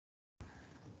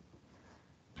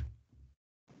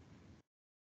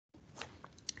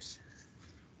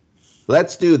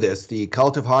Let's do this. The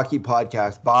Cult of Hockey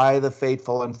podcast by the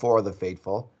faithful and for the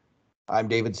faithful. I'm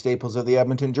David Staples of the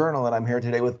Edmonton Journal, and I'm here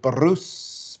today with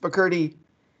Bruce McCurdy.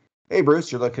 Hey, Bruce,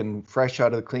 you're looking fresh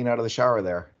out of the shower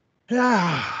there.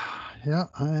 Yeah, I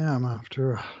am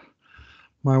after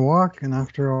my walk and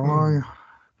after a long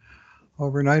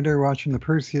overnighter watching the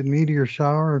Perseid meteor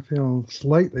shower. I feel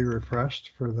slightly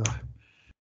refreshed for the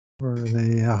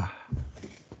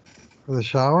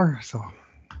shower. So,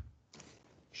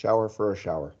 shower for a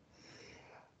shower.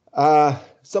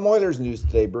 Some Oilers news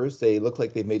today, Bruce. They look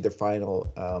like they've made their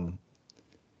final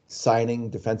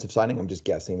defensive signing. I'm just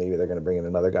guessing. Maybe they're going to bring in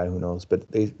another guy. Who knows? But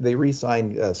they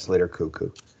re-signed Slater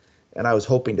Koekkoek, and I was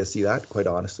hoping to see that. Quite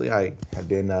honestly, I have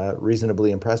been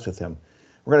reasonably impressed with him.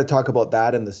 We're going to talk about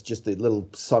that and this just the little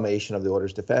summation of the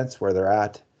Oilers' defense, where they're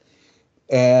at,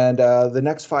 and the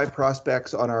next 5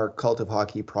 prospects on our Cult of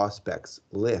Hockey prospects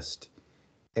list,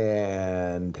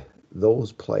 and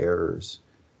those players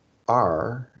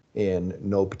are, in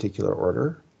no particular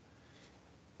order,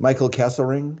 Michael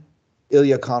Kesselring,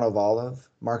 Ilya Konovalov,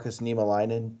 Markus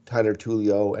Niemelainen, Tyler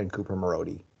Tullio, and Cooper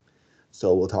Marody.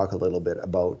 So we'll talk a little bit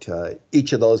about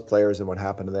each of those players and what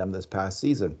happened to them this past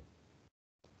season.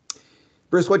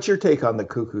 Bruce, what's your take on the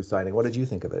Koekkoek signing? What did you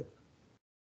think of it?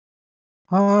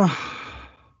 I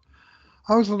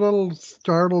was a little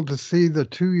startled to see the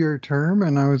 2-year term,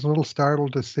 and I was a little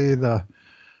startled to see the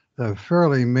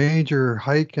fairly major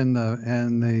hike in the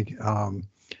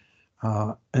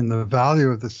value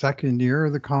of the second year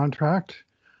of the contract.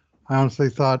 I honestly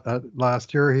thought that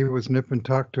last year he was nip and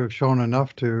tuck to have shown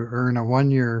enough to earn a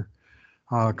 1-year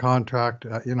contract,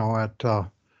 at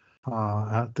the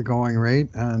going rate,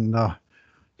 and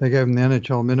they gave him the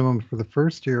NHL minimum for the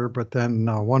first year, but then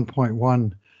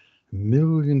 $1.1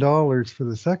 million for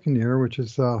the second year, which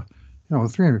is a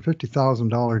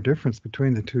 $350,000 difference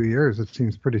between the 2 years. It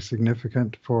seems pretty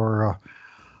significant for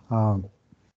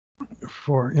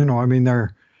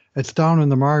it's down in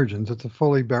the margins. It's a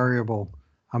fully variable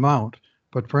amount,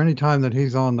 but for any time that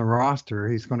he's on the roster,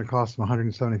 he's going to cost them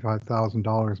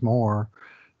 $175,000 more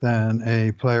than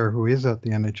a player who is at the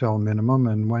NHL minimum.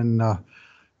 And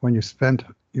when you spent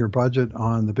your budget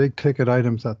on the big ticket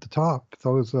items at the top,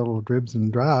 those little dribs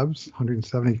and drabs,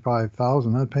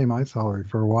 $175,000, that'd pay my salary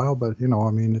for a while. But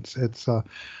it's a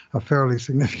fairly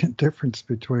significant difference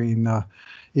between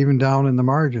even down in the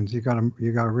margins. You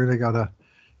really gotta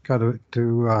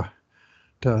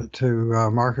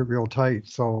market real tight.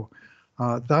 So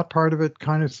that part of it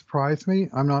kind of surprised me.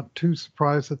 I'm not too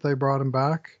surprised that they brought him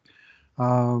back.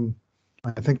 I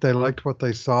think they liked what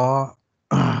they saw.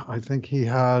 I think he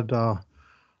had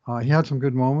some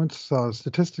good moments.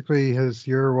 Statistically, his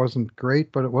year wasn't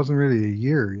great, but it wasn't really a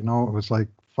year. It was like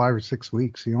 5 or 6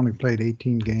 weeks. He only played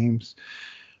 18 games.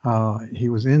 He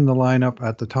was in the lineup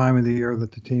at the time of the year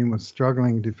that the team was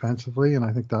struggling defensively, and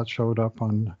I think that showed up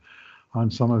on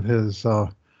some of his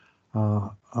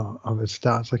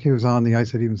stats. Like, he was on the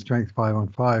ice at even strength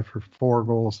 5-on-5 for 4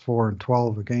 goals, 4 and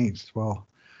 12 against. Well,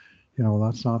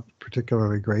 that's not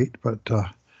particularly great, but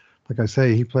like I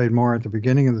say, he played more at the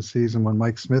beginning of the season when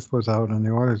Mike Smith was out and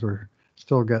the Oilers were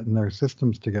still getting their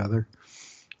systems together.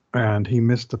 And he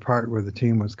missed the part where the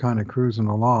team was kind of cruising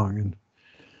along. And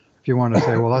if you want to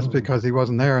say, well, that's because he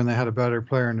wasn't there and they had a better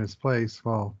player in his place,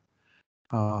 well,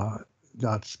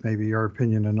 that's maybe your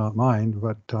opinion and not mine.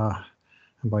 But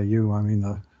and by you, I mean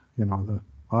the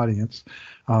audience.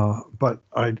 But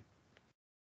like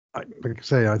I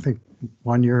say, I think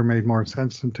 1 year made more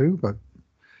sense than 2, but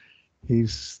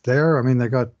he's there. I mean, they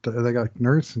got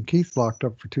Nurse and Keith locked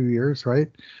up for 2 years, right?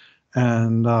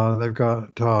 And they've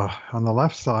got on the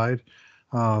left side,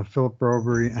 Philip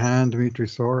Broberry and Dmitry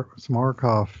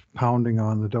Smorkov pounding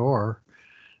on the door.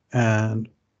 And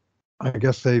I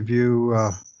guess they view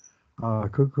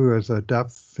Koekkoek as a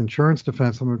depth insurance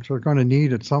defenseman, which they're going to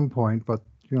need at some point. But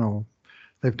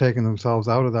they've taken themselves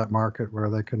out of that market where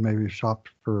they could maybe shop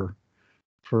for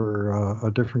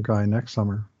a different guy next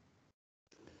summer.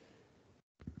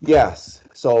 Yes.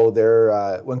 So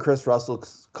they're when Chris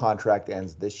Russell's contract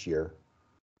ends this year,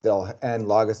 and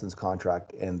Laugesson's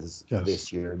contract ends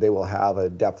this year, they will have a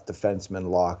depth defenseman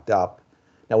locked up.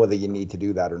 Now, whether you need to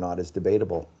do that or not is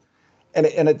debatable, and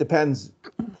it depends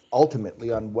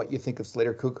ultimately on what you think of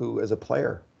Slater Koekkoek as a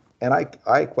player. And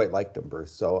I quite liked him,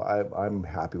 Bruce. So I'm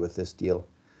happy with this deal.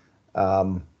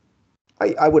 I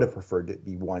would have preferred it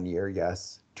to be 1 year.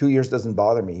 Yes, 2 years doesn't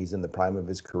bother me. He's in the prime of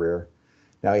his career.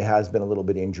 Now, he has been a little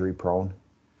bit injury prone,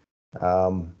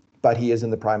 but he is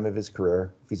in the prime of his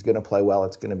career. If he's going to play well,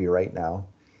 it's going to be right now.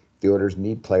 If the Oilers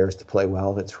need players to play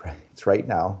well, it's right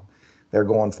now. They're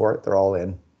going for it. They're all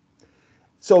in.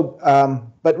 So,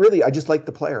 but really, I just liked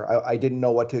the player. I didn't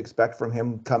know what to expect from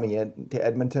him coming in to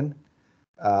Edmonton.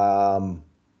 Um,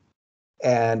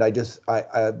 and I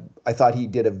thought he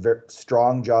did a very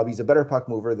strong job. He's a better puck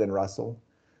mover than Russell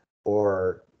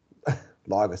or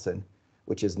Lagesson,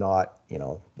 which is not,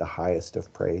 the highest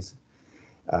of praise.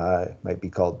 Might be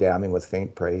called damning with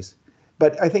faint praise.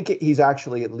 But I think he's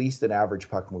actually at least an average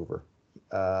puck mover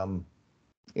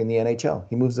in the NHL.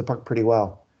 He moves the puck pretty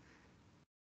well.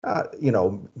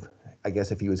 I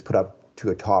guess if he was put up to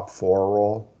a top four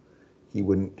role,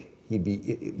 he'd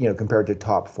be, compared to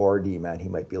top four D-man, he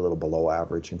might be a little below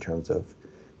average in terms of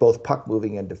both puck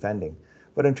moving and defending.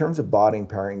 But in terms of bottom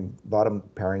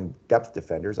pairing depth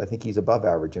defenders, I think he's above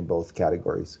average in both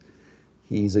categories.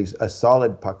 He's a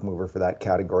solid puck mover for that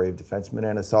category of defenseman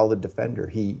and a solid defender.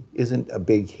 He isn't a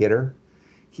big hitter,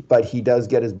 but he does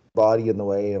get his body in the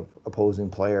way of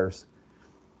opposing players.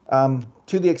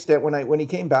 To the extent when he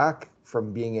came back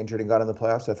from being injured and got in the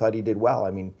playoffs, I thought he did well.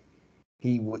 I mean,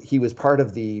 he was part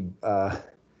of the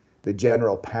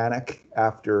general panic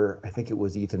after, I think it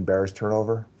was Ethan Bear's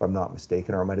turnover, if I'm not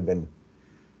mistaken, or it might have been,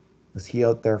 was he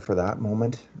out there for that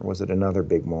moment, or was it another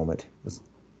big moment?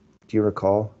 Do you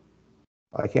recall?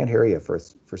 I can't hear you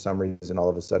for some reason all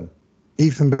of a sudden.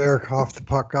 Ethan Bear coughed the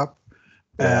puck up,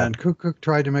 and Koekkoek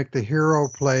tried to make the hero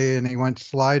play, and he went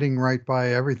sliding right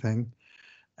by everything.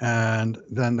 And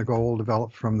then the goal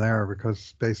developed from there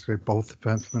because basically both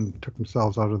defensemen took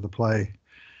themselves out of the play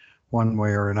one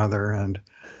way or another. And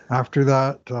after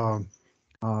that,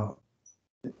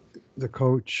 the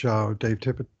coach, Dave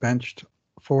Tippett, benched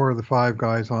 4 of the 5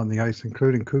 guys on the ice,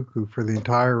 including Koekkoek, for the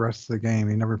entire rest of the game.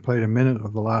 He never played a minute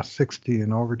of the last 60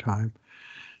 in overtime.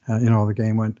 The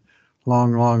game went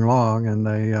long, and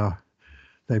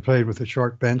they played with a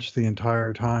short bench the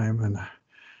entire time. And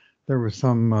there was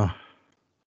some...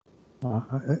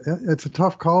 it's a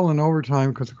tough call in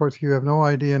overtime because, of course, you have no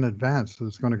idea in advance that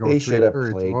it's going to go 3 periods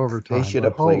of overtime. They should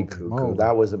have played Koekkoek.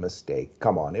 That was a mistake.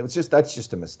 Come on, that's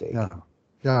just a mistake.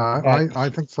 Yeah, I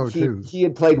think so too. He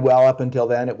had played well up until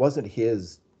then. It wasn't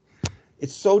his.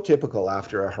 It's so typical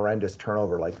after a horrendous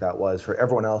turnover like that was for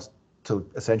everyone else to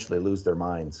essentially lose their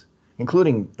minds,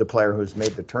 including the player who's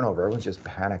made the turnover. Everyone's just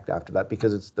panicked after that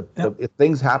because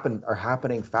things are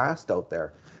happening fast out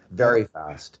there, very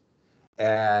fast.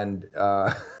 And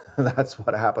that's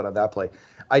what happened on that play.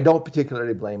 I don't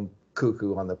particularly blame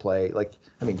Koekkoek on the play.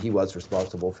 He was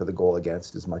responsible for the goal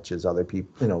against as much as other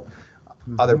people,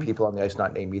 other people on the ice,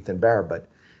 not named Ethan Bear, but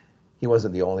he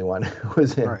wasn't the only one who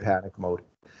was in panic mode.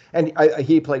 And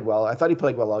he played well. I thought he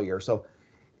played well all year. So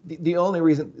the only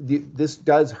reason this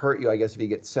does hurt you, I guess, if you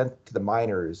get sent to the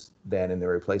minors then and they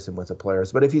replace him with the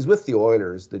players. But if he's with the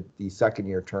Oilers, the second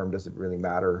year term doesn't really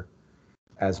matter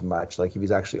as much, like if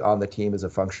he's actually on the team as a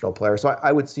functional player. So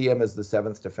I would see him as the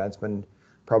 7th defenseman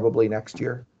probably next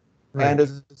year. Right. And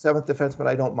as a 7th defenseman,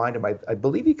 I don't mind him. I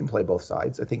believe he can play both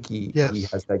sides. I think he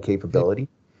has that capability.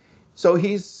 So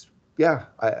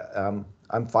I'm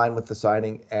fine with the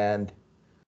signing. And,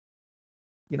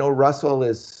 Russell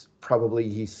is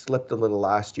he slipped a little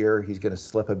last year. He's going to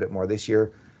slip a bit more this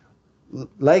year.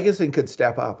 Lagesson could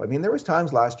step up. I mean, there was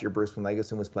times last year, Bruce, when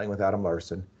Lagesson was playing with Adam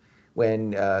Larsson,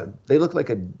 when they looked like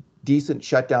a decent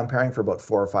shutdown pairing for about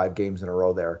 4 or 5 games in a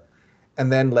row there. And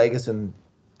then Lagesson's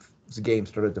game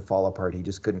started to fall apart. He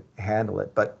just couldn't handle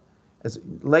it. But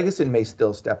Lagesson may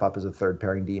still step up as a third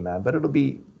pairing D-man, but it'll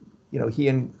be, he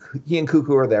and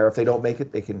Koekkoek are there. If they don't make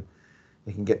it, they can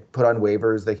get put on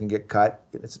waivers. They can get cut.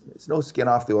 It's no skin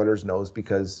off the Oilers' nose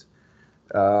because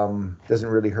it doesn't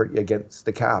really hurt you against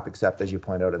the cap, except, as you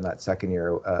point out, in that second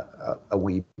year a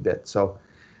wee bit. So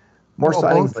more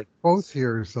signings both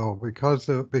years though, because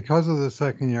of the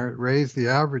second year, it raised the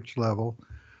average level.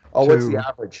 Oh, what's the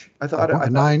average? I thought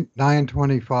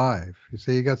 925. You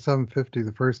see, you got 750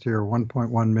 the first year,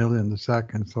 1.1 million the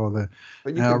second. So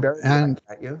but you can bear that, can't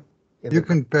you? You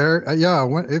can bear,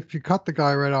 if you cut the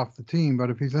guy right off the team, but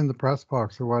if he's in the press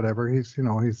box or whatever, he's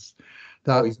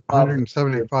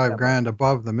 175 grand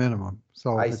above the minimum.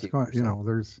 So it's going,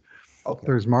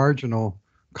 there's marginal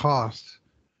cost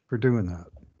for doing that.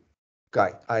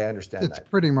 I understand that. It's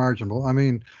pretty marginal. I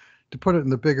mean, to put it in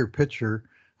the bigger picture,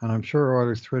 and I'm sure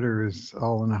Oilers Twitter is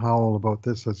all in a howl about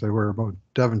this as they were about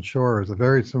Devon Shore, is a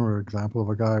very similar example of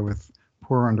a guy with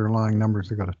poor underlying numbers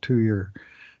who got a 2-year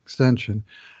extension.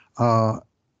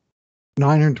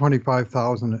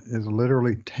 925,000 is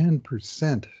literally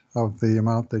 10% of the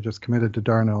amount they just committed to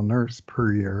Darnell Nurse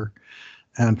per year,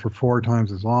 and for 4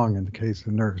 times as long in the case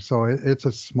of Nurse. So it's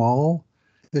a small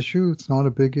issue. It's not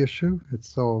a big issue. It's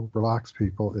so relax,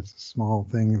 people. It's a small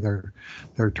thing. They're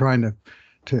trying to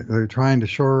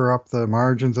shore up the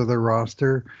margins of their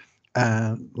roster,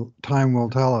 And time will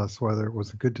tell us whether it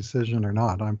was a good decision or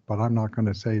not. But I'm not going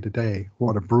to say today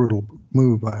what a brutal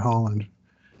move by Holland.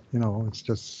 It's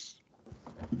just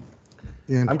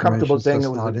the I'm comfortable information's saying it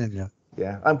just was a not in yet.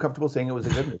 Yeah, I'm comfortable saying it was a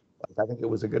good move. Like, I think it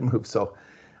was a good move. So,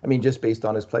 I mean, just based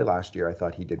on his play last year, I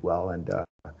thought he did well. And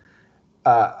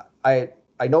I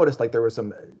noticed like there were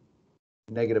some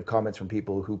negative comments from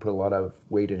people who put a lot of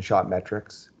weight in shot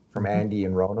metrics from Mhm. Andy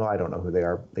and Rono. I don't know who they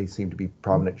are. They seem to be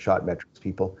prominent shot metrics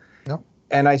people. Yep.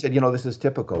 And I said, this is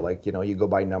typical. Like, you go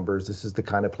by numbers. This is the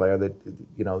kind of player that,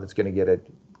 that's going to get it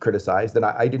criticized. And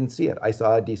I didn't see it. I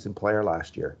saw a decent player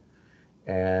last year.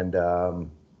 And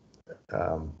um,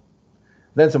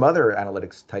 then some other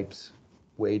analytics types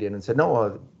weighed in and said,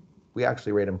 no, we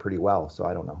actually rate him pretty well. So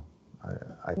I don't know.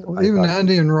 Well, I even thought,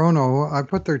 Andy and Rono, I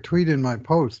put their tweet in my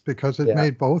post because it yeah,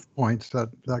 made both points that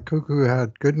Koekkoek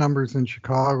had good numbers in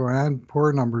Chicago and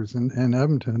poor numbers in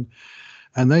Edmonton.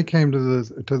 And they came to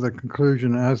the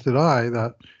conclusion, as did I,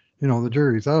 that the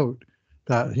jury's out,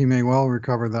 that he may well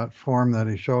recover that form that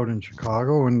he showed in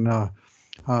Chicago. And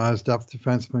as depth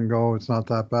defensemen go, it's not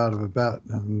that bad of a bet.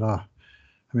 And I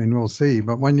mean, we'll see.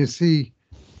 But when you see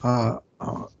uh,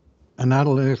 uh, an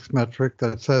analytics metric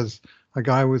that says a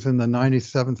guy was in the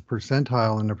 97th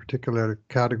percentile in a particular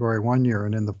category one year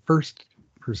and in the first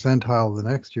percentile the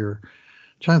next year,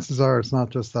 chances are it's not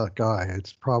just that guy.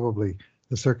 It's probably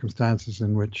the circumstances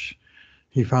in which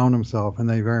he found himself, and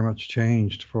they very much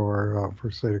changed for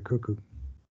Slater Koekkoek.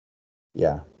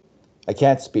 yeah. I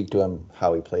can't speak to him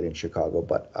how he played in Chicago,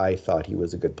 but I thought he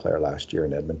was a good player last year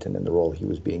in Edmonton in the role he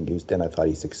was being used in. I thought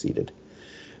he succeeded.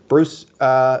 Bruce,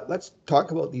 let's talk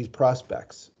about these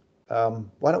prospects.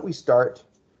 Why don't we start?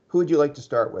 Who would you like to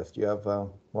start with? Do you have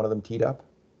one of them teed up?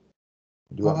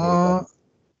 Do you want me to go? Uh,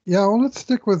 yeah, well, let's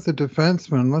stick with the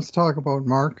defenseman. Let's talk about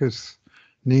Marcus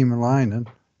Niemelainen,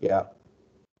 Yeah,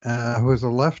 who is a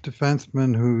left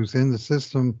defenseman who's in the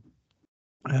system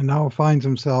and now finds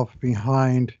himself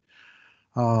behind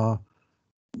uh,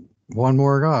 one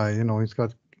more guy. He's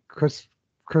got Chris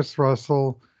Chris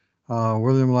Russell,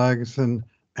 William Lagesson,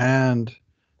 and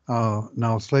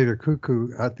now Slater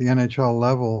Koekkoek at the NHL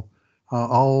level,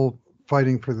 all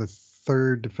fighting for the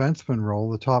third defenseman role.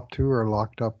 The top two are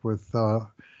locked up with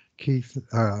Keith,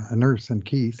 Nurse, and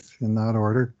Keith in that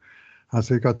order.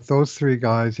 So you got those three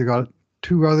guys. You got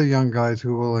two other young guys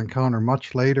who we'll encounter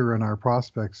much later in our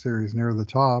prospect series near the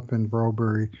top in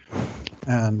Broberry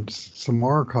and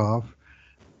Samorkov.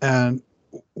 And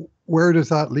where does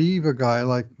that leave a guy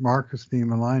like Marcus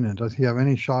Niemelainen? Does he have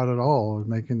any shot at all of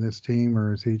making this team,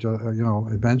 or is he just,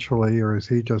 eventually, or is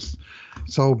he just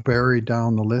so buried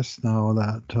down the list now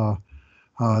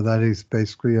that he's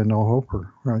basically a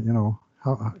no-hoper? Right?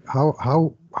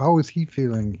 How is he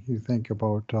feeling? You think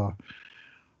about the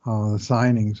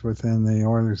signings within the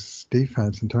Oilers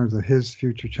defense in terms of his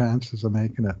future chances of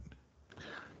making it?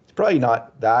 it's probably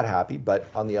not that happy, but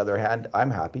on the other hand, I'm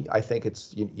happy. I think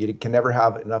you can never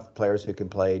have enough players who can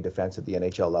play defense at the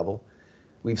NHL level.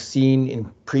 We've seen in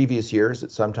previous years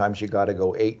that sometimes you got to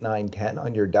go 8, 9, 10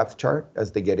 on your depth chart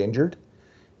as they get injured,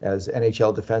 as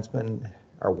NHL defensemen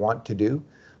are wont to do.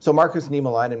 So Marcus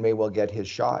Niemelainen may well get his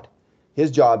shot.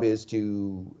 His job is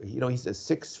to, he's a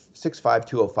 6'5",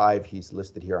 205. He's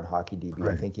listed here on Hockey DB.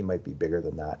 I Right. think he might be bigger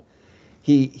than that.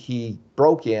 He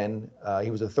broke in. He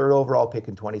was a third overall pick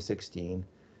in 2016.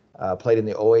 Played in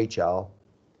the OHL,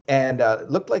 and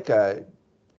looked like a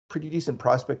pretty decent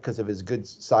prospect because of his good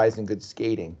size and good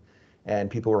skating. And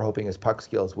people were hoping his puck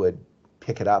skills would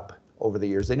pick it up over the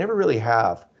years. They never really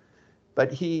have.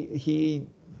 But he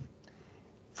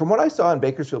from what I saw in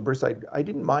Bakersfield, Bruce, I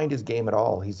didn't mind his game at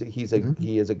all. Mhm.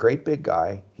 He is a great big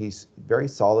guy. He's very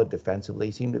solid defensively.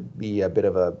 He seemed to be have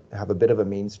a bit of a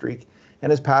mean streak, and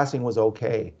his passing was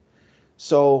okay.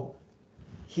 So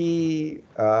he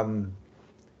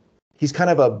he's kind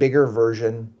of a bigger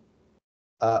version.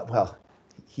 Well,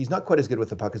 he's not quite as good with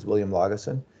the puck as William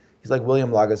Lagesson. He's like William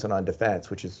Lagesson on defense,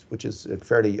 which is a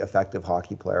fairly effective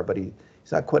hockey player, but he's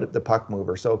not quite the puck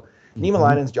mover. So Mhm.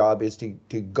 Niemelainen's job is to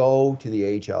go to the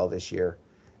AHL this year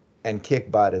and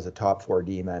kick butt as a top four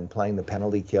D man, playing the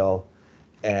penalty kill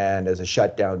and as a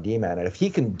shutdown D man. And if he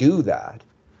can do that,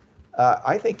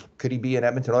 I think could he be an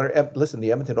Edmonton Oilers? Listen,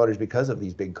 the Edmonton Oilers, because of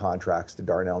these big contracts to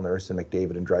Darnell Nurse and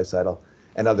McDavid and Draisaitl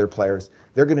and other players,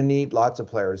 they're going to need lots of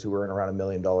players who earn around $1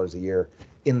 million a year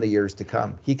in the years to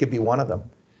come. He could be one of them.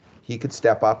 He could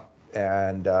step up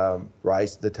and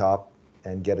rise to the top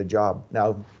and get a job.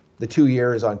 Now, the 2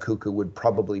 years on Koekkoek would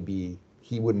probably be,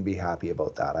 he wouldn't be happy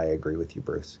about that. I agree with you,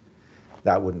 Bruce.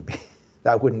 That wouldn't be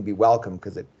that wouldn't be welcome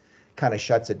because it kind of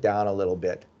shuts it down a little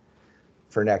bit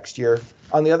for next year.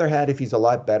 On the other hand, if he's a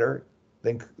lot better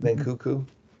than Mhm. Koekkoek,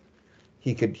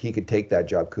 he could take that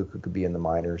job. Koekkoek could be in the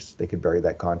minors. They could bury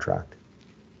that contract.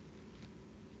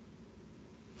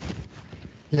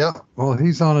 Yeah, well,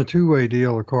 he's on a two-way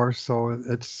deal, of course, so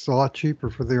it's a lot cheaper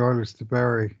for the Oilers to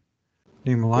bury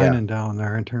Yeah. Niemelainen down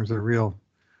there in terms of real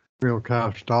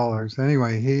cash dollars.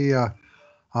 Anyway, uh,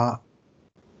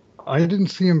 I didn't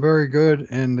see him very good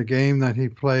in the game that he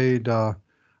played, or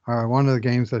one of the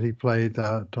games that he played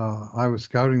that I was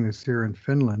scouting this year in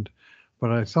Finland,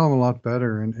 but I saw him a lot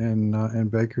better in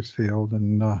Bakersfield,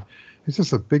 and he's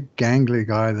just a big gangly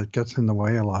guy that gets in the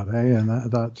way a lot, eh? And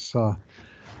that's uh,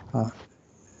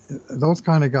 those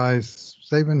kind of guys.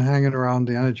 They've been hanging around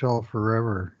the NHL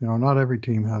forever. You know, not every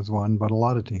team has one, but a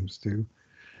lot of teams do.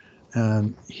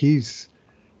 And he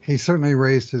certainly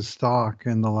raised his stock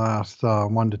in the last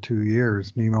 1 to 2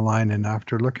 years, Niemelainen,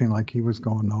 after looking like he was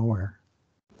going nowhere.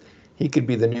 He could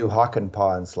be the new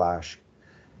Hakanpää and Slash,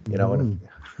 Mm.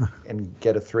 and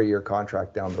get a 3-year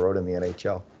contract down the road in the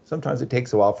NHL. Sometimes it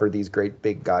takes a while for these great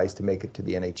big guys to make it to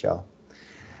the NHL.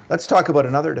 Let's talk about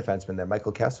another defenseman then,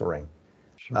 Michael Kesselring.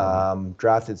 Sure.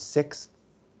 Drafted 6th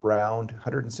round,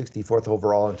 164th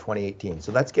overall in 2018.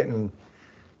 So that's getting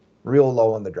real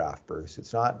low in the draft, Bruce.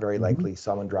 It's not very Mhm. likely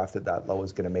someone drafted that low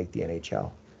is going to make the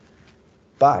NHL.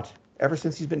 But ever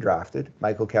since he's been drafted,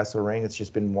 Michael Kesselring, it's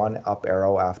just been one up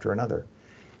arrow after another.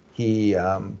 He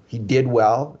did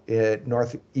well at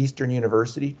Northeastern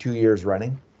University 2 years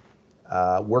running,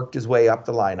 worked his way up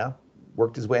the lineup,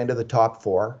 worked his way into the top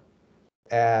 4,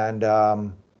 and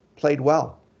played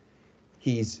well.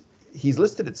 He's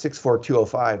listed at 6'4",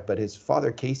 205, but his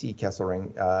father, Casey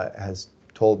Kesselring, has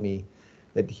told me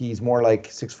that he's more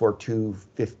like 6'4",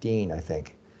 215, I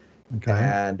think, Okay.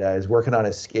 and is working on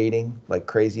his skating like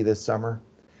crazy this summer.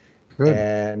 Good.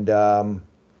 And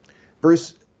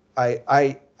Bruce,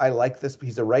 I like this.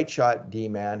 He's a right shot D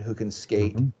man who can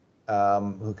skate,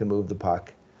 Mhm. who can move the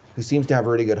puck, who seems to have a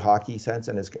really good hockey sense,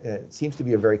 and seems to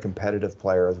be a very competitive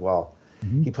player as well.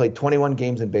 Mhm. He played 21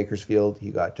 games in Bakersfield. He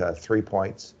got 3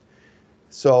 points.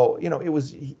 So, it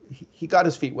was he got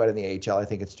his feet wet in the AHL. I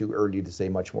think it's too early to say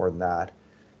much more than that.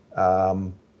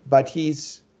 But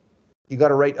you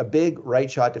got a big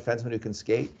right shot defenseman who can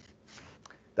skate.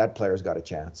 That player's got a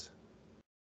chance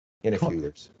in a few Tw-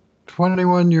 years.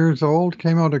 21 years old,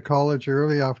 came out of college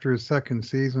early after his second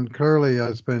season. Clearly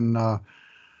has been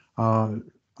uh,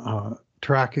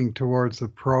 tracking towards the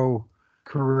pro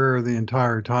career the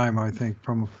entire time, I think,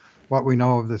 from what we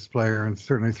know of this player, and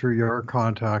certainly through your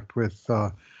contact with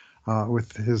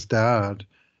his dad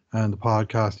and the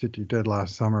podcast that you did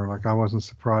last summer. Like, I wasn't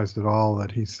surprised at all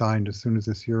that he signed as soon as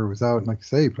this year was out. And like I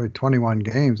say, he played 21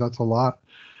 games. That's a lot,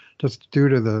 just due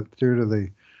to the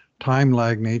time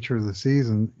lag nature of the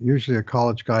season. Usually, a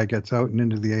college guy gets out and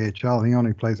into the AHL. He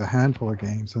only plays a handful of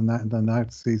games, and then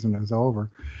that season is over.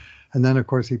 And then, of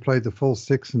course, he played the full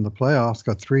 6 in the playoffs,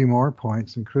 got 3 more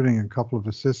points, including a couple of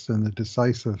assists in the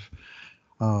decisive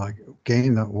uh,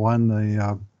 game that won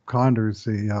the Condors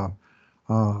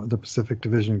the Pacific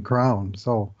Division crown.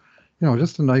 So,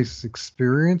 just a nice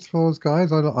experience for those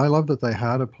guys. I love that they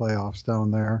had a playoffs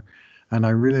down there, and I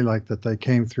really like that they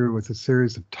came through with a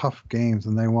series of tough games,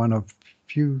 and they won a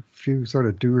few sort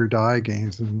of do or die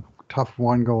games and tough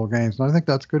 1 goal games. And I think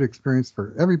that's good experience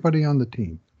for everybody on the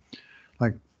team.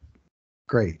 Like,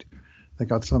 great. They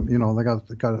got some,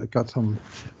 they got some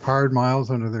hard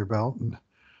miles under their belt, and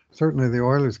certainly the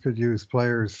Oilers could use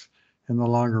players in the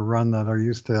longer run that are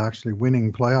used to actually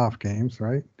winning playoff games,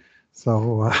 right?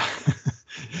 So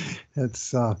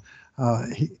it's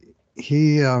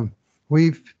he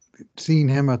we've seen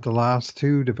him at the last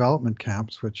 2 development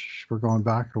camps, which we're going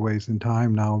back a ways in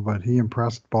time now, but he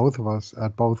impressed both of us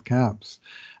at both camps,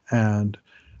 and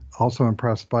also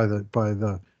impressed by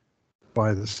the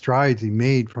strides he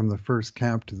made from the first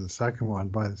camp to the second one.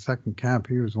 By the second camp,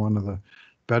 he was one of the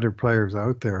better players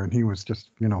out there, and he was just,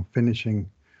 finishing,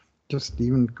 just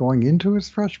even going into his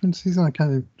freshman season. I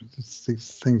kind of,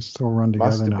 these things still run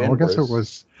Must together have now. I been, guess it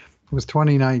Bruce. was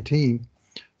 2019.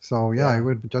 So yeah, he Yeah.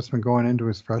 would have just been going into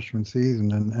his freshman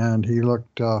season, and uh, he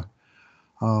looked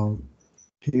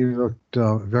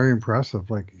very impressive.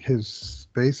 Like, his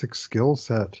basic skill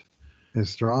set is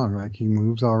strong. Like, he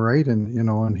moves all right, and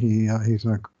he's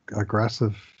an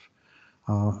aggressive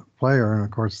player. And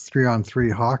of course,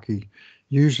 3-on-3 hockey,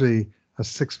 usually a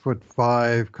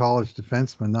 6'5" college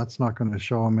defenseman, that's not going to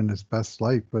show him in his best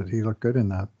light. But he looked good in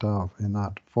that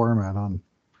format on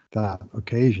that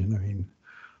occasion. I mean,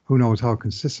 who knows how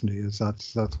consistent he is?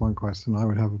 That's one question I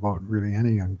would have about really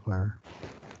any young player.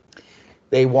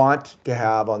 They want to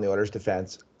have on the Oilers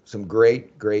defense some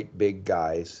great, great big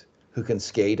guys who can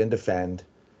skate and defend.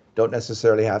 Don't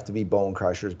necessarily have to be bone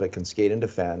crushers, but can skate and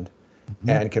defend. Mhm.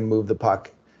 and can move the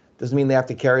puck. Doesn't mean they have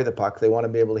to carry the puck. They want to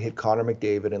be able to hit Connor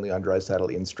McDavid and Leon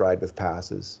Draisaitl in stride with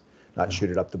passes, not Yeah.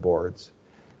 shoot it up the boards.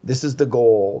 This is the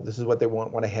goal. This is what they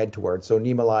want to head towards. So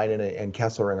Niemelainen and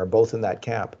Kesselring are both in that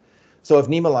camp. So if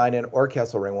Niemelainen or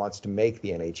Kesselring wants to make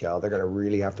the NHL, they're going to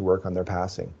really have to work on their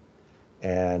passing,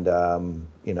 and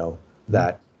Mhm.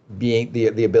 that being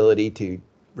the ability to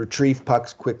retrieve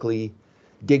pucks quickly,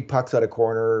 dig pucks out of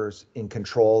corners in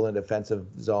control in defensive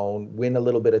zone, win a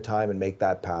little bit of time and make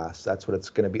that pass. That's what it's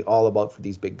going to be all about for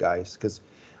these big guys, because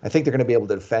I think they're going to be able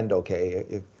to defend okay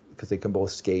if because they can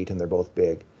both skate and they're both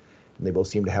big and they both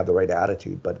seem to have the right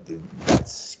attitude. But that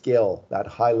skill, that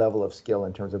high level of skill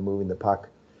in terms of moving the puck,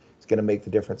 is going to make the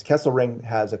difference. Kesselring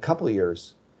has a couple of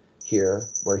years here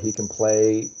where he can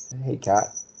play. Hey,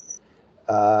 Cat,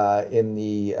 in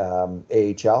the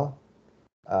AHL.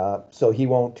 So he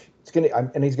won't. It's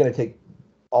gonna, and he's gonna take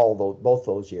both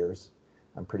those years.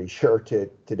 I'm pretty sure to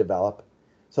develop.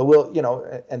 So we'll,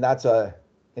 and that's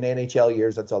in NHL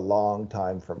years. That's a long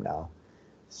time from now.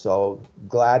 So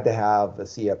glad to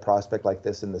see a prospect like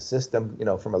this in the system.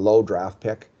 From a low draft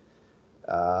pick.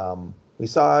 We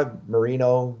saw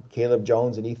Marino, Caleb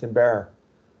Jones, and Ethan Bear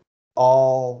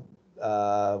all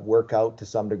work out to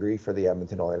some degree for the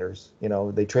Edmonton Oilers.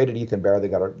 They traded Ethan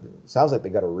Bear. Sounds like they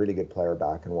got a really good player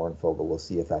back in Warren Fogle. We'll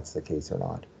see if that's the case or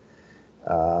not.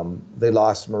 They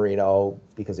lost Marino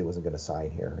because he wasn't going to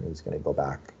sign here and he was going to go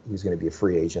back. He was going to be a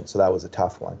free agent, so that was a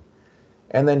tough one.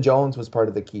 And then Jones was part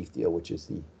of the Keefe deal, which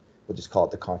is we'll just call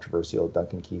it the controversial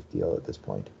Duncan Keefe deal at this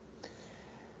point.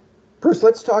 Bruce,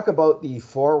 let's talk about the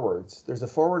forwards. There's a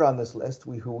forward on this list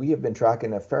who we have been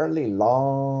tracking a fairly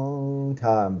long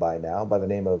time by now, by the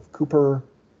name of Cooper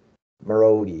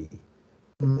Marody,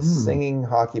 the Mhm. singing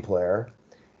hockey player,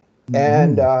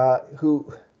 and Mhm. who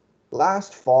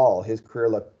last fall his career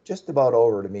looked just about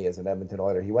over to me as an Edmonton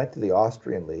Oiler. He went to the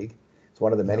Austrian League. It's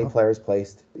one of the many Yeah. players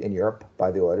placed in Europe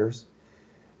by the Oilers.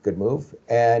 Good move.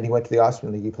 And he went to the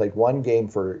Austrian League. He played one game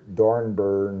for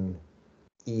Dornbirn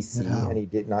EC, Yeah. and he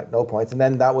did not no points, and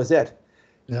then that was it.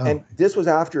 Yeah. And this was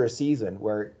after a season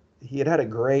where he had a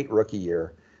great rookie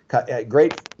year, a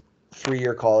great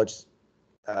 3-year college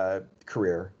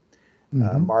career,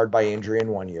 Hmm. marred by injury in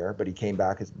one year, but he came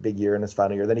back his big year in his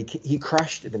final year. Then he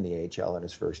crushed it in the AHL in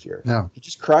his first year. Yeah. He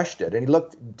just crushed it, and he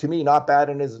looked to me not bad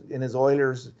in his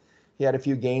Oilers. He had a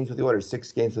few games with the Oilers,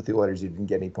 6 games with the Oilers. He didn't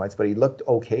get any points, but he looked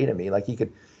okay to me. Like he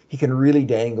can really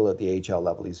dangle at the AHL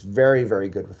level. He's very, very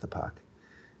good with the puck.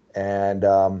 And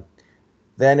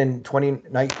then in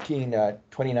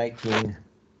 2019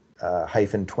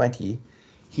 hyphen 20,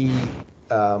 he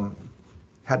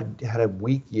had a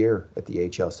weak year at the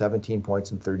AHL, 17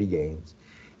 points in 30 games.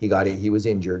 He was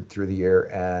injured through the year,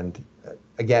 and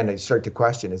again, I start to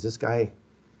question: is this guy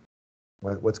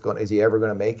what's going? Is he ever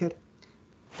going to make it?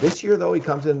 This year, though, he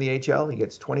comes in the AHL. He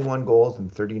gets 21 goals in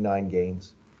 39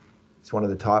 games. He's one of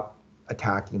the top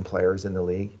attacking players in the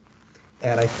league,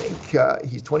 and I think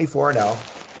he's 24 now.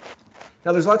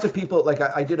 Now, there's lots of people, like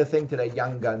I did a thing today,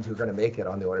 young guns who are going to make it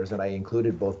on the Oilers, and I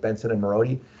included both Benson and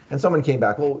Marody. And someone came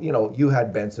back, well, you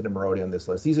had Benson and Marody on this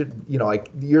list. These are,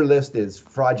 like your list is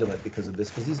fraudulent because of this,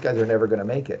 because these guys are never going to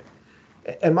make it.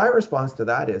 And my response to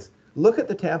that is look at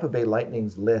the Tampa Bay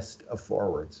Lightning's list of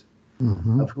forwards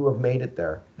Hmm. of who have made it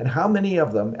there. And how many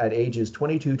of them at ages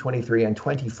 22, 23, and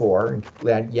 24,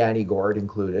 Yanni Gord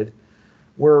included,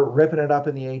 were ripping it up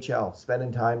in the AHL,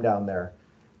 spending time down there.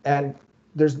 And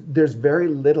there's very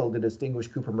little to distinguish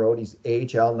Cooper Marody's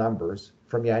AHL numbers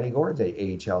from Yanni Gord's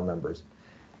AHL numbers.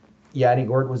 Yanni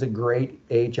Gord was a great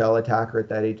AHL attacker at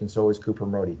that age, and so was Cooper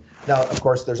Marody. Now, of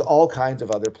course, there's all kinds of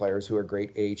other players who are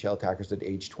great AHL attackers at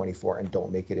age 24 and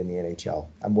don't make it in the NHL.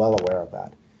 I'm well aware of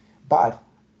that. But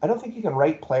I don't think you can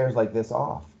write players like this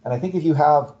off. And I think if you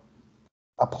have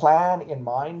a plan in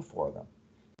mind for them,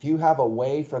 if you have a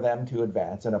way for them to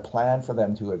advance and a plan for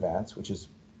them to advance, which is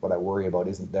what I worry about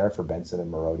isn't there for Benson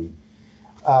and Marody,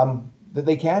 that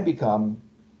they can become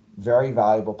very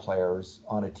valuable players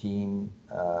on a team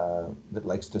that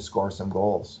likes to score some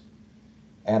goals.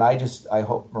 And I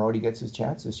hope Marody gets his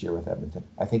chance this year with Edmonton.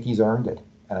 I think he's earned it,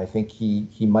 and I think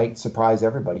he might surprise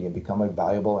everybody and become a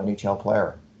valuable NHL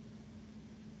player.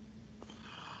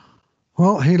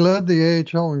 Well, he led the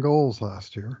AHL in goals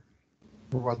last year,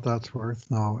 for what that's worth.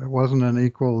 Now, it wasn't an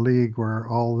equal league where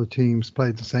all the teams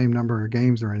played the same number of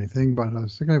games or anything, but a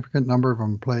significant number of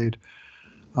them played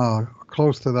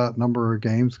close to that number of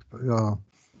games.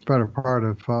 Better part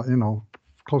of,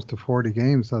 close to 40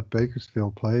 games that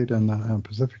Bakersfield played in the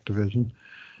Pacific Division,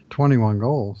 21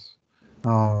 goals.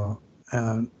 Uh,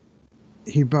 and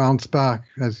he bounced back,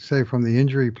 as you say, from the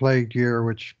injury-plagued year,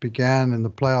 which began in the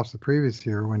playoffs the previous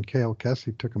year when Cale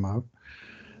Kessie took him out.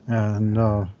 And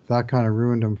that kind of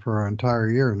ruined him for an entire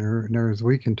year. Near as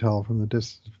we can tell from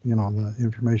the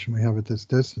information we have at this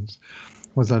distance,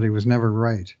 was that he was never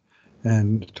right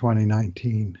in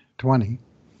 2019-20.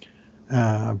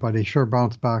 But he sure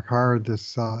bounced back hard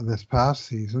this past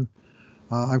season.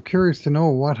 I'm curious to know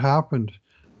what happened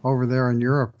over there in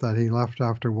Europe that he left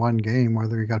after one game,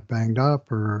 whether he got banged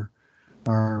up or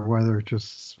whether it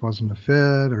just wasn't a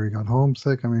fit or he got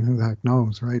homesick. I mean, who the heck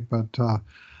knows, right? But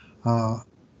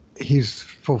he's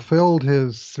fulfilled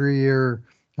his 3-year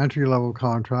entry-level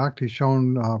contract. He's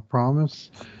shown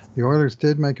promise. The Oilers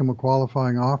did make him a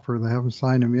qualifying offer. They haven't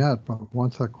signed him yet, but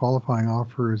once that qualifying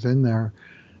offer is in there,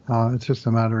 it's just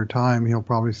a matter of time. He'll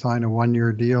probably sign a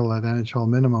 1-year deal at NHL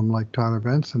minimum like Tyler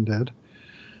Benson did,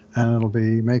 and it'll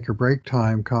be make or break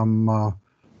time come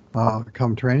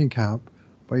training camp.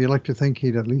 But you'd like to think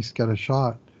he'd at least get a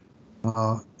shot.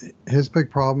 His big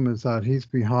problem is that he's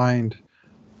behind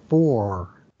 4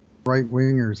 right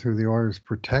wingers who the Oilers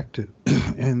protected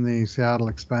in the Seattle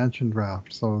expansion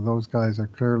draft. So those guys are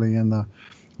clearly in the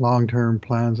long-term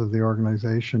plans of the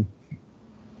organization.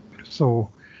 So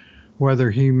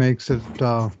whether he makes it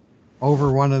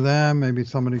over one of them, maybe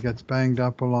somebody gets banged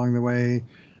up along the way,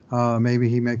 maybe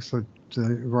he makes the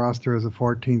roster as a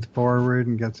 14th forward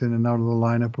and gets in and out of the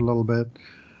lineup a little bit,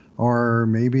 or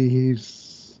maybe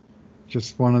he's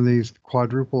just one of these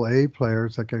quadruple A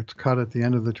players that gets cut at the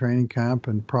end of the training camp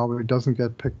and probably doesn't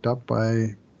get picked up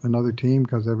by another team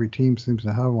because every team seems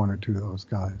to have one or two of those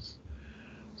guys.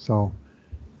 So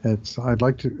I'd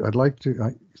like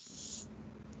to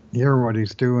hear what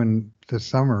he's doing this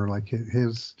summer.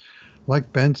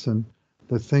 Like Benson,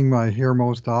 the thing I hear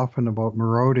most often about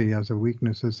Marody as a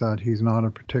weakness is that he's not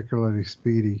a particularly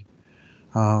speedy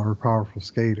or powerful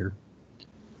skater.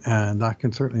 And that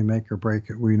can certainly make or break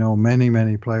it. We know many,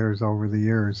 many players over the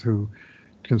years who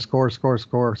can score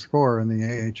in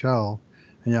the AHL,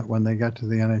 and yet when they get to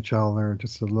the NHL, they're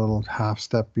just a little half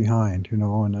step behind,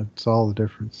 and it's all the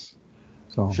difference.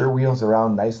 So sure wheels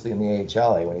around nicely in the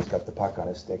AHL when he's got the puck on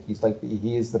his stick.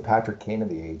 He is the Patrick Kane of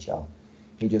the AHL.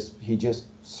 He just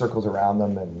circles around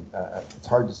them, and it's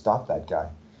hard to stop that guy.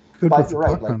 Good with the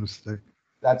puck on his stick.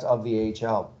 That's of the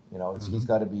AHL. He's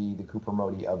got to be the Cooper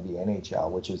Marody of the NHL,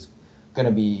 which is going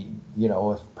to be,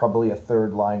 probably a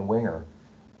third line winger.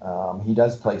 He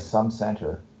does play some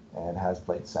center and has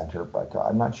played center, but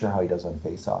I'm not sure how he does on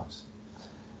faceoffs.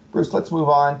 Bruce, let's move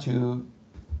on to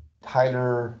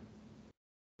Tyler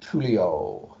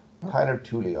Tullio. Tyler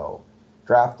Tullio,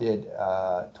 drafted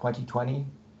 2020,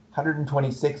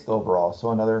 126th overall,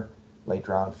 so another late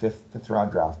round, fifth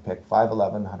round draft pick,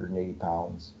 5'11", 180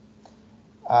 pounds.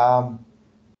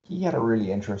 He had a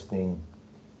really interesting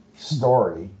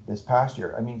story this past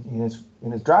year. I mean,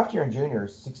 in his draft year in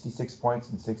juniors, 66 points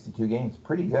in 62 games,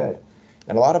 pretty good.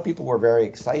 And a lot of people were very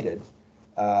excited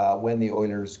when the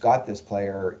Oilers got this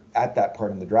player at that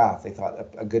part in the draft. They thought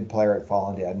a good player had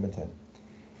fallen to Edmonton.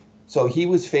 So he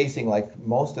was facing, like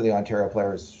most of the Ontario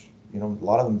players, a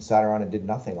lot of them sat around and did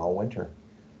nothing all winter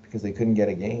because they couldn't get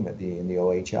a game in the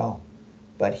OHL.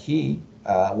 But he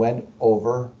went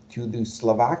over to the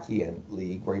Slovakian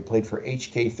league where he played for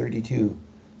HK32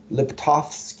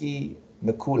 Liptovsky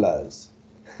Mikulas.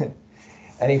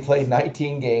 And he played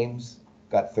 19 games,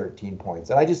 got 13 points.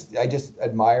 And I just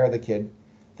admire the kid.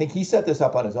 I think he set this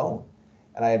up on his own.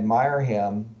 And I admire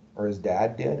him, or his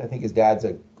dad did. I think his dad's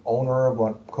a co-owner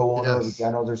of the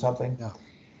Generals or something. Yeah.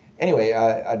 Anyway,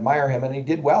 I admire him, and he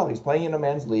did well. He's playing in a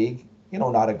men's league,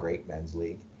 not a great men's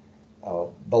league,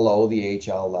 below the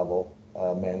AHL level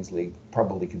men's league,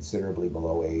 probably considerably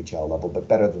below AHL level, but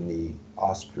better than the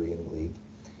Austrian league,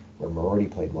 where Marody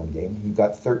played one game. He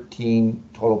got 13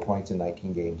 total points in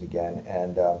 19 games again,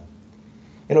 and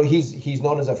he's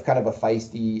known as a kind of a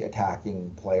feisty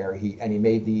attacking player. He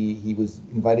was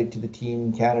invited to the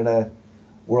Team Canada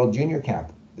World Junior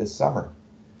Camp this summer.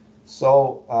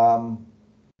 So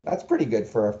that's pretty good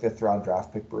for a 5th round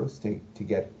draft pick, Bruce, to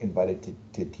get invited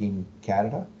to Team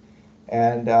Canada.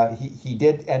 And he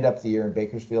did end up the year in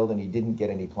Bakersfield, and he didn't get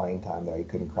any playing time there. He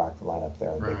couldn't crack the lineup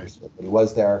there in Bakersfield. But he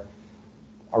was there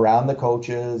around the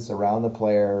coaches, around the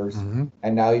players,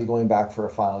 and now he's going back for a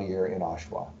final year in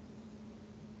Oshawa.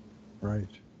 Right.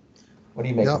 What do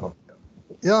you make of him?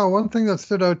 Yeah, one thing that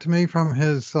stood out to me from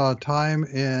his time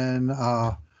in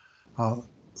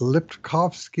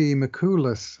Liptovsky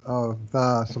Mikulas of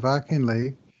the Slovakian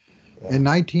League, in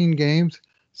 19 games,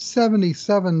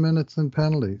 77 minutes and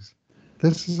penalties.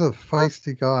 This is a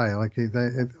feisty guy. Like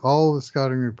all the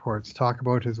scouting reports talk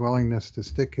about his willingness to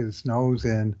stick his nose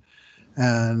in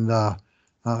and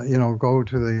go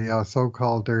to the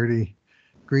so-called dirty,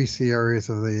 greasy areas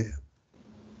of the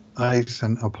ice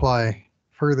and apply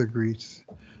further grease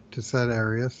to said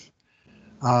areas.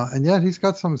 And yet he's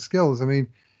got some skills. I mean,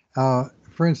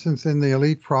 for instance, in the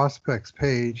elite prospects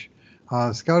page,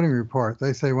 scouting report,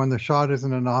 they say when the shot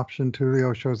isn't an option,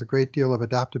 Tullio shows a great deal of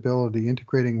adaptability,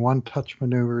 integrating one-touch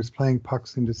maneuvers, playing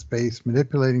pucks into space,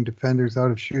 manipulating defenders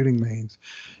out of shooting lanes.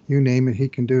 You name it, he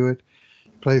can do it.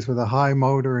 Plays with a high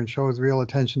motor and shows real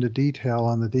attention to detail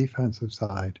on the defensive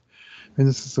side. I mean,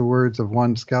 this is the words of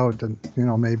one scout that,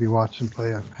 maybe watched him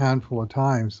play a handful of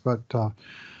times. But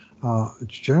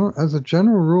as a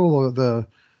general rule, the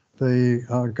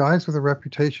guys with a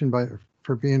reputation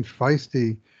for being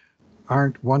feisty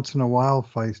aren't once in a while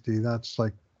feisty. That's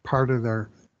like part of their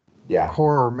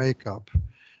core makeup.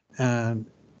 And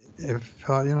if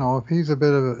if he's a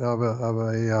bit of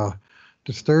a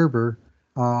disturber,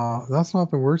 that's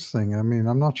not the worst thing. I mean,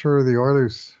 I'm not sure who the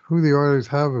Oilers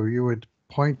have who you would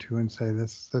point to and say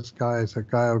this guy is a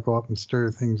guy who'll go up and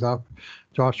stir things up.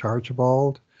 Josh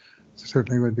Archibald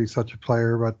certainly would be such a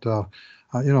player, but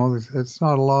it's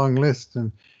not a long list,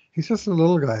 and he's just a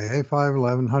little guy, 5'11",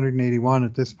 181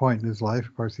 at this point in his life.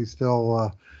 Of course, he's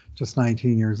still just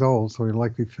 19 years old, so he'll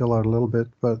likely fill out a little bit.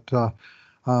 But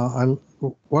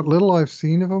what little I've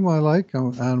seen of him, I like,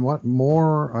 and what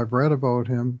more I've read about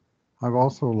him, I've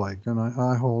also liked, and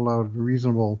I hold out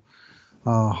reasonable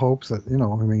hopes that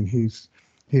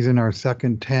he's in our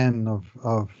second 10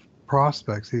 of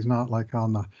prospects. He's not like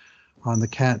on the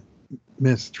can't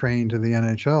miss train to the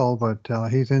NHL, but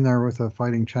he's in there with a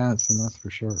fighting chance, and that's for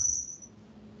sure.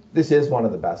 This is one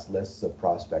of the best lists of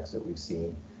prospects that we've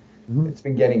seen. Mm-hmm. It's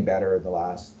been getting better in the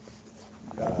last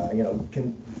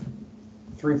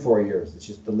 3-4 years. It's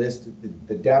just the list,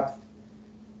 the depth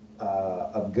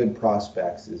of good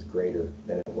prospects is greater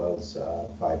than it was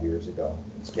 5 years ago.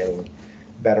 It's getting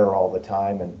better all the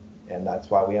time, and that's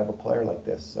why we have a player like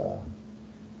this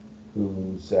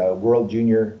who's World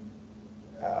Junior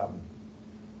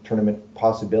tournament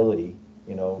possibility,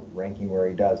 ranking where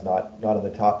he does, not in the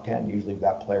top 10. Usually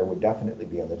that player would definitely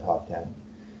be in the top 10,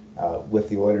 with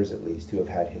the Oilers at least, who have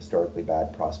had historically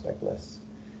bad prospect lists.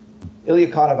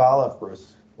 Ilya Konovalov,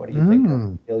 Bruce, what do you think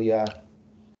of Ilya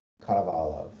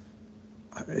Konovalov?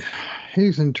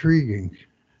 He's intriguing.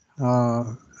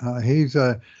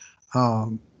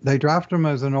 They drafted him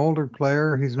as an older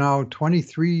player. He's now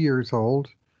 23 years old,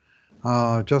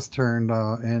 just turned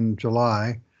in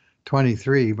July,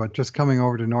 23, but just coming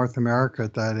over to North America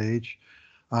at that age.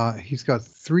 He's got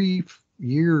 3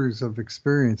 years of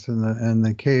experience in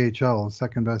the KHL, the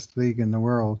second best league in the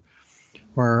world,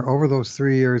 where over those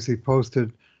 3 years he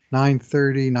posted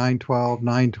 930, 912,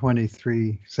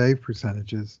 923 save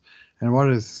percentages, and what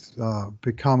has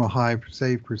become a high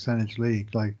save percentage league,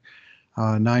 like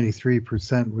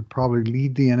 93% would probably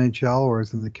lead the NHL,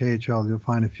 whereas in the KHL you'll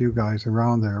find a few guys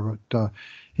around there, but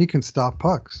he can stop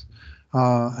pucks,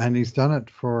 and he's done it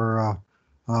for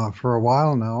a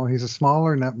while now. He's a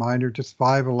smaller netminder, just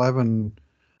 5'11",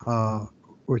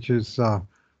 which is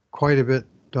quite a bit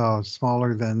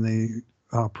smaller than the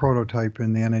prototype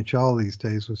in the NHL these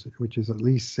days, which is at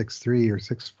least 6'3" or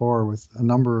 6'4", with a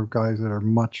number of guys that are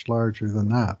much larger than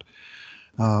that.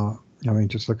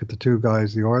 Just look at the two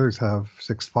guys the Oilers have,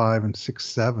 6'5" and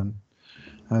 6'7",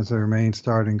 as their main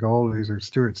starting goalies, or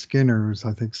Stuart Skinner, who's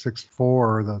I think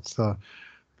 6'4". That's the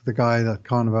guy that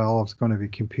Konovalov's going to be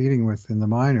competing with in the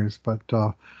minors. But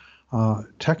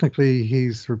technically,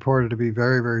 he's reported to be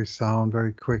very, very sound,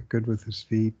 very quick, good with his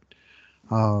feet.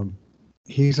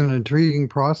 He's an intriguing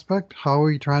prospect. How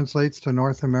he translates to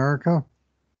North America,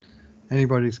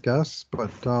 anybody's guess,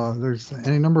 but there's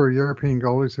any number of European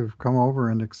goalies who've come over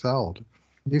and excelled.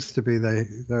 It used to be they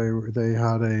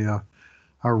had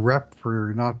a rep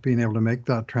for not being able to make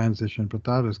that transition, but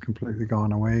that has completely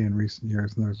gone away in recent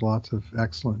years, and there's lots of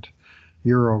excellent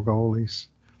Euro goalies,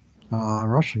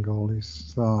 Russian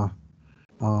goalies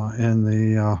in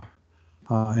the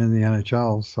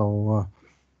NHL. So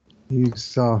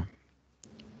he's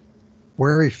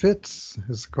where he fits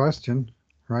is the question.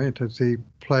 Right? Does he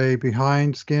play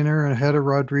behind Skinner and ahead of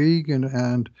Rodrigue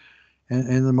and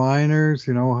in the minors?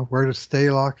 Where does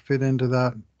Stalock fit into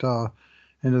that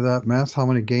mess? How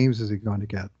many games is he going to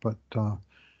get? But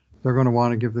they're going to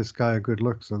want to give this guy a good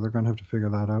look, so they're going to have to figure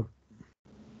that out.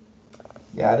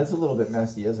 Yeah, it is a little bit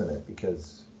messy, isn't it?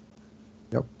 Because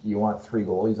you want 3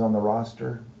 goalies on the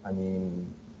roster? I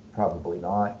mean, probably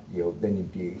not. Then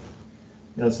you'd be.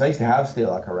 It's nice to have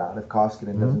Stalock around. If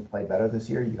Koskinen doesn't play better this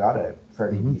year, you got a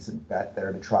fairly decent bet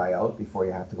there to try out before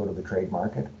you have to go to the trade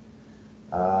market.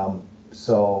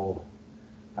 So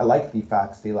I like the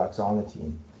fact Stalock's on the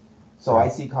team. So I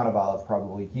see Konovalov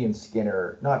probably, he and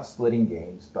Skinner, not splitting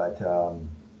games, but,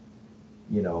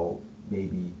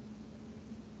 maybe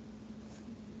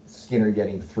Skinner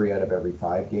getting 3 out of every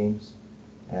 5 games.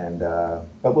 And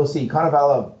but we'll see.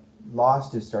 Konovalov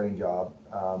lost his starting job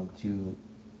to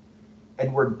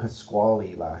Edward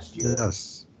Pasquale last year.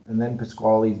 Yes. And then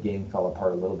Pasquale's game fell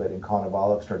apart a little bit, and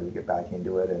Konovalov started to get back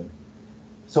into it. And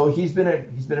so he's been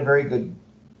a very good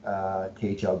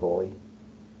KHL goalie.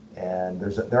 And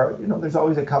there's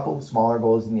always a couple of smaller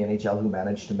goalies in the NHL who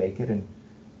manage to make it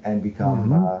and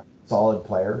become solid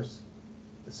players.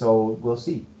 So we'll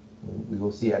see. We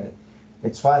will see. And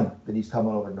it's fun that he's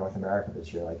coming over to North America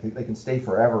this year. Like they can stay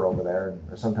forever over there,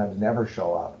 or sometimes never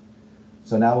show up.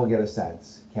 So now we'll get a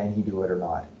sense: can he do it or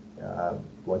not?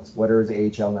 What are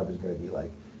his AHL numbers going to be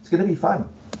like? It's going to be fun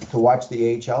to watch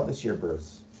the AHL this year,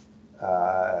 Bruce.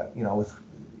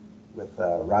 With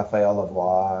Raphael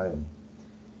Lavoie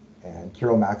and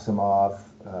Kirill Maximov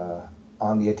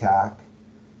on the attack,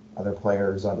 other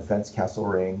players on defense,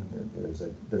 Kesselring.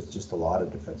 There's just a lot of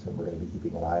defensemen we're going to be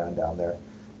keeping an eye on down there.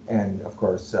 And of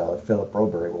course, Philip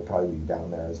Broberry will probably be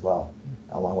down there as well,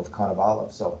 along with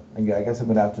Konovalov. So I guess I'm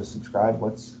going to have to subscribe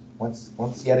once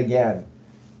yet again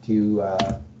to.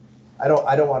 I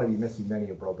don't want to be missing many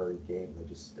of Broberry's games.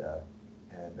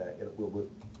 We'll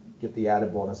get the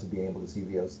added bonus of being able to see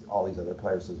all these other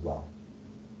players as well.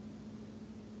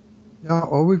 Yeah,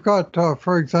 well, we've got,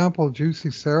 for example,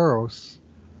 Juicy Saros,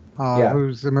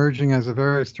 who's emerging as a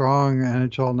very strong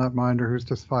NHL netminder who's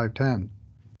just 5'10".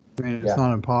 I mean, it's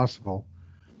not impossible.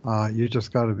 You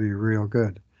just got to be real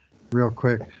good, real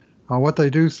quick. What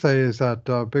they do say is that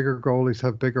bigger goalies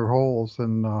have bigger holes,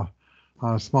 and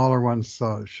smaller ones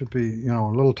should be, a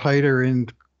little tighter in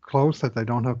close, that they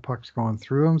don't have pucks going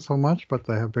through them so much, but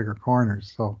they have bigger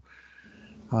corners. So,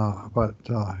 but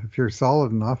if you're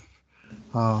solid enough,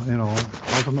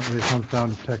 ultimately it comes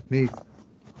down to technique.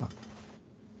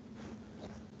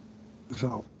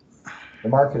 So the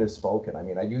market has spoken. I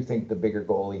mean, I do think the bigger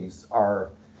goalies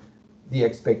are the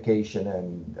expectation,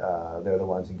 and they're the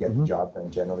ones who get the job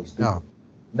done, generally speaking. Yeah.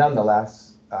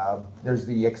 Nonetheless, it's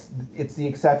the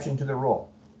exception to the rule.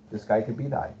 This guy could be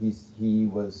that. He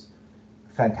was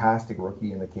a fantastic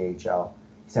rookie in the KHL.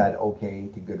 He's had okay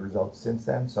to good results since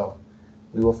then. So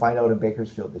we will find out in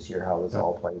Bakersfield this year how this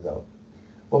all plays out.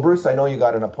 Well, Bruce, I know you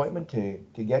got an appointment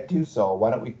to get to, so why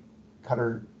don't we cut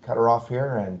her off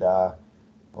here, and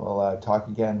we'll talk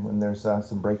again when there's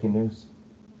some breaking news.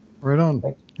 Right on.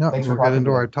 Thanks we'll get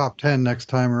into our top 10 next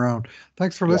time around.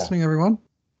 Thanks for listening, everyone.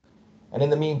 And in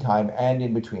the meantime, and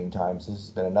in between times, this has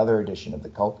been another edition of the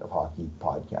Cult of Hockey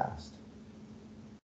podcast.